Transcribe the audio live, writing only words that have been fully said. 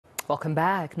Welcome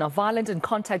back. Now, violent and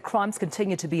contact crimes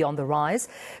continue to be on the rise.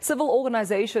 Civil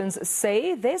organizations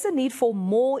say there's a need for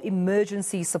more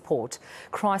emergency support.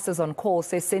 Crisis on Call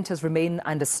says centers remain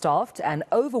understaffed and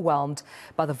overwhelmed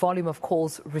by the volume of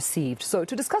calls received. So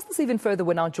to discuss this even further,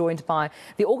 we're now joined by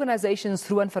the organization's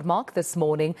Ruan Vermaak this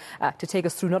morning to take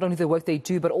us through not only the work they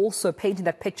do, but also painting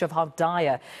that picture of how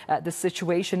dire the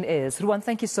situation is. Ruan,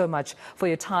 thank you so much for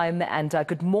your time and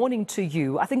good morning to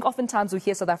you. I think oftentimes we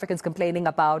hear South Africans complaining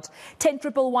about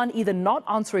 10-111 either not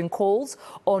answering calls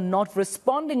or not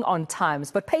responding on times.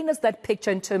 But paint us that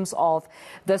picture in terms of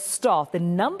the staff, the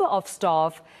number of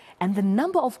staff and the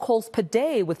number of calls per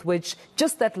day with which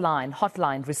just that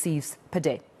hotline receives per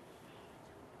day.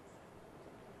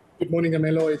 Good morning,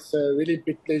 Amelo. It's a really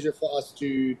big pleasure for us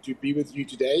to be with you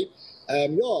today.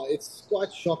 It's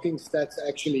quite shocking stats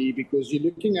actually, because you're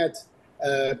looking at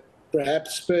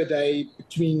perhaps per day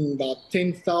between about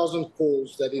 10,000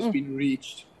 calls that has been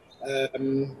reached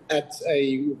at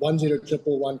a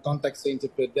 10111 contact center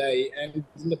per day. And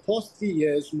in the past 3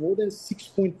 years, more than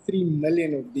 6.3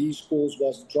 million of these calls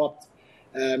was dropped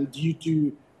due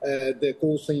to the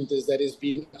call centers that has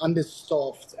been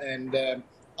understaffed and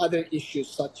other issues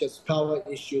such as power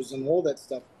issues and all that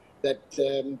stuff that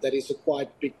is a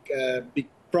quite big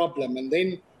problem. And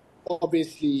then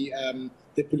obviously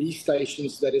the police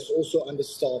stations that is also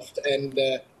understaffed and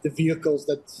the vehicles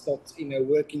that's not in a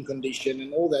working condition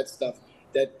and all that stuff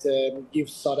that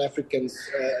gives South Africans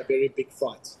a very big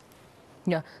fright.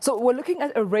 Yeah, so we're looking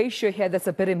at a ratio here that's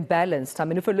a bit imbalanced. I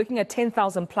mean, if we're looking at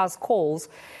 10,000 plus calls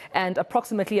and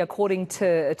approximately, according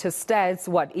to stats,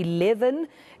 11,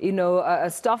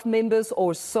 staff members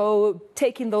or so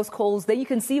taking those calls, then you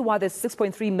can see why there's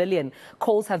 6.3 million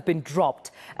calls have been dropped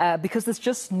because there's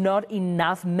just not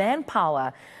enough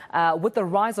manpower with the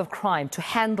rise of crime to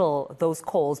handle those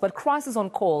calls. But Crisis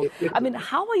on Call, I mean,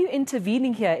 how are you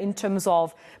intervening here in terms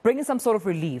of bringing some sort of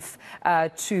relief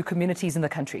to communities in the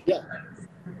country?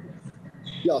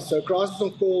 Yeah, so Crisis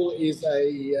on Call is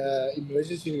a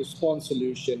emergency response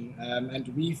solution, and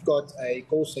we've got a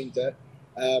call center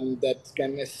that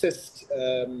can assist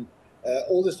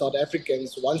all the South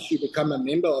Africans once you become a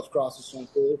member of Crisis on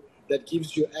Call. That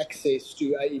gives you access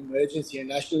to a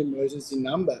national emergency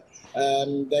number.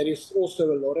 There is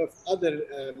also a lot of other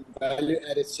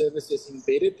value-added services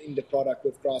embedded in the product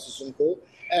of Crisis on Call,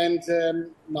 and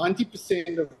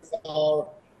 90% of our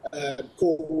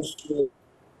calls will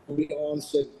be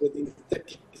answered within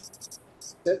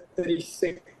 30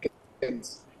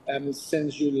 seconds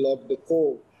since you log the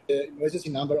call. The emergency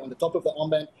number on the top of the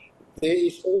armband.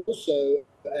 There's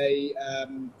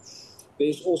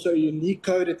also a unique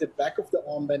code at the back of the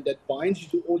armband that binds you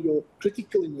to all your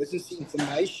critical emergency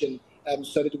information,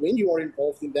 so that when you are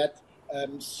involved in that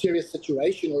serious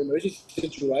situation or emergency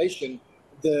situation,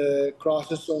 the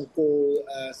Crisis on Call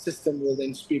system will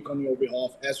then speak on your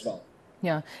behalf as well.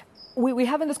 Yeah. We're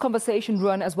having this conversation,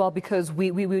 Ruan, as well, because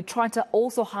we try to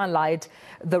also highlight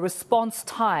the response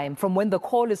time from when the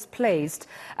call is placed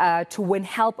to when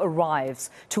help arrives,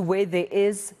 to where there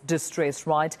is distress,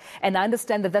 right? And I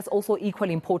understand that that's also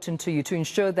equally important to you, to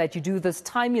ensure that you do this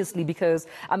timeously, because,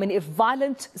 I mean, if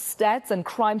violent stats and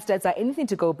crime stats are anything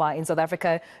to go by in South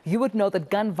Africa, you would know that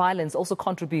gun violence also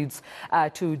contributes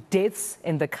to deaths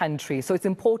in the country. So it's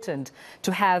important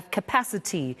to have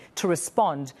capacity to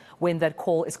respond when that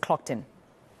call is clocked in.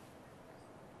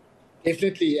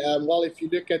 Definitely. Well, if you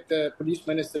look at the Police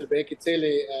Minister,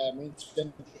 Beketele,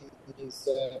 mentioned in his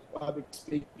public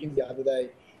speaking the other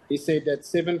day, he said that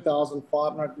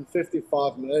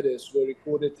 7,555 murders were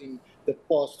recorded in the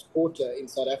past quarter in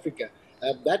South Africa.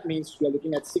 That means we are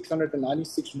looking at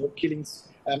 696 more killings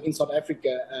in South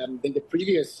Africa than the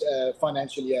previous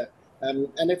financial year.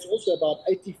 And it's also about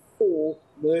 84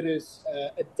 murders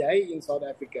a day in South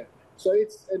Africa. So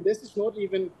this is not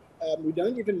even... we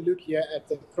don't even look here at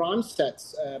the crime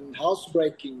stats,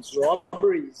 housebreakings,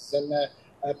 robberies, and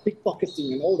pickpocketing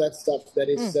and all that stuff that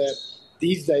is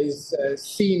these days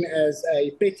seen as a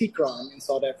petty crime in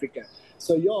South Africa.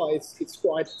 So yeah, it's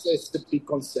a big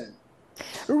concern.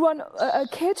 Ruan,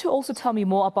 care to also tell me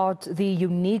more about the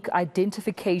unique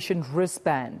identification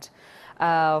wristband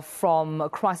from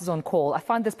Crisis on Call? I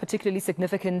find this particularly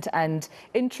significant and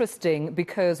interesting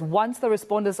because once the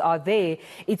responders are there,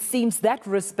 it seems that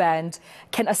wristband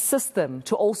can assist them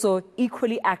to also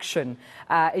equally action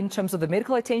in terms of the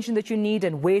medical attention that you need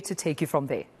and where to take you from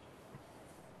there.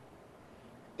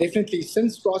 Definitely.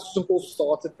 Since Crisis on Call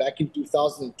started back in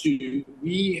 2002,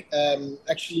 we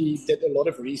actually did a lot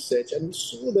of research and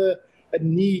saw a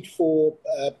need for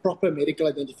proper medical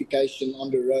identification on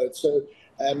the road. So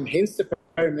hence the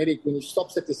paramedic, when he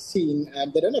stops at the scene,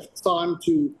 they don't have time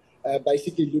to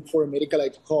basically look for a medical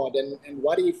aid card. And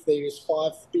what if there is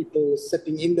 5 people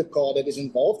sitting in the car that is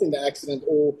involved in the accident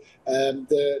or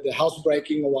the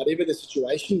housebreaking or whatever the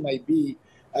situation may be?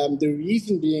 The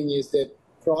reason being is that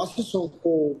Crisis on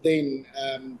Call, then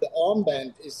the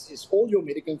armband is all your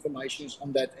medical information is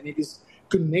on that, and it is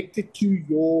connected to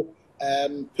your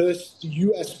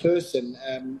you as person,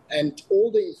 and all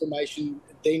the information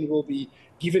then will be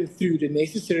given through, the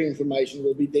necessary information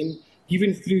will be then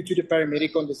given through to the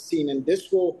paramedic on the scene, and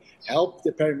this will help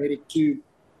the paramedic to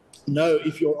know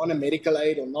if you're on a medical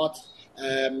aid or not,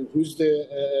 who's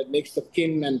the next of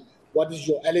kin, and what is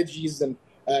your allergies, and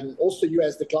also you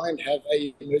as the client have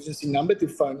an emergency number to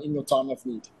phone in your time of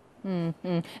need.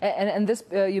 Mm-hmm. And this,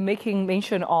 you're making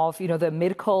mention of, the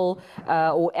medical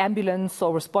or ambulance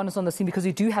or responders on the scene, because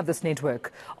you do have this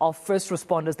network of first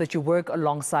responders that you work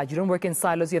alongside. You don't work in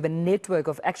silos. You have a network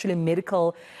of actually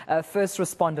medical first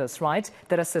responders, right,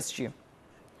 that assist you.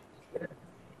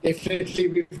 Definitely.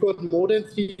 We've got more than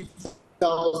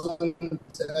 3,000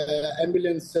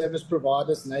 ambulance service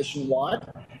providers nationwide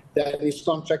that is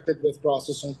contracted with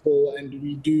Crisis on Call, and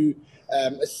we do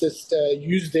assist,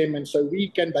 use them, and so we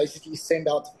can basically send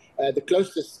out the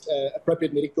closest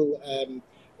appropriate medical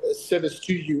service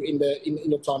to you in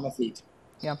your time of need.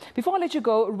 Yeah. Before I let you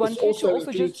go, Ruan,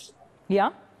 yeah,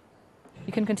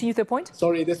 you can continue with your point.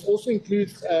 Sorry, this also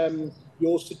includes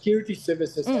your security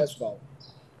services as well.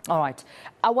 All right.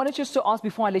 I wanted just to ask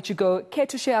before I let you go, care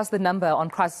to share us the number on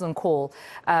Crisis on Call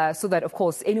so that, of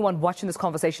course, anyone watching this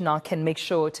conversation now can make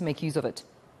sure to make use of it?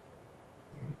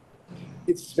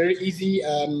 It's very easy.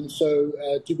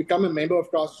 To become a member of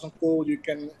Crisis on Call, you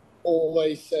can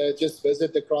always just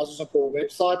visit the Crisis on Call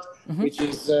website, which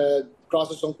is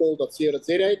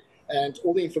crisisoncall.co.za, and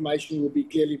all the information will be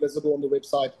clearly visible on the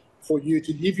website for you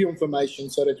to leave your information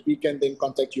so that we can then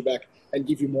contact you back and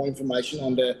give you more information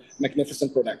on the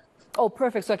magnificent product. Oh,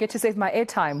 perfect. So I get to save my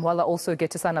airtime while I also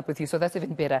get to sign up with you. So that's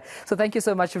even better. So thank you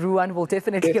so much, Ruan. We'll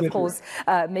definitely, of course,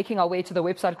 making our way to the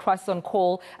website, Crisis on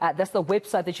Call. That's the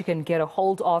website that you can get a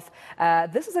hold of.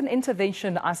 This is an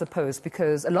intervention, I suppose,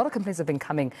 because a lot of complaints have been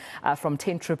coming from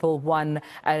 10-111,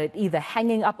 either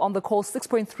hanging up on the call,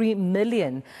 6.3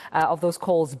 million of those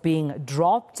calls being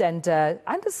dropped, and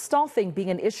understaffing being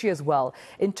an issue as well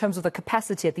in terms of the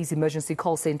capacity at these emergency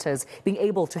call centers being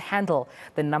able to handle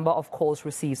the number of calls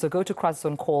received. So go to Crisis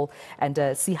on Call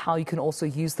and see how you can also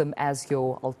use them as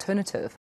your alternative.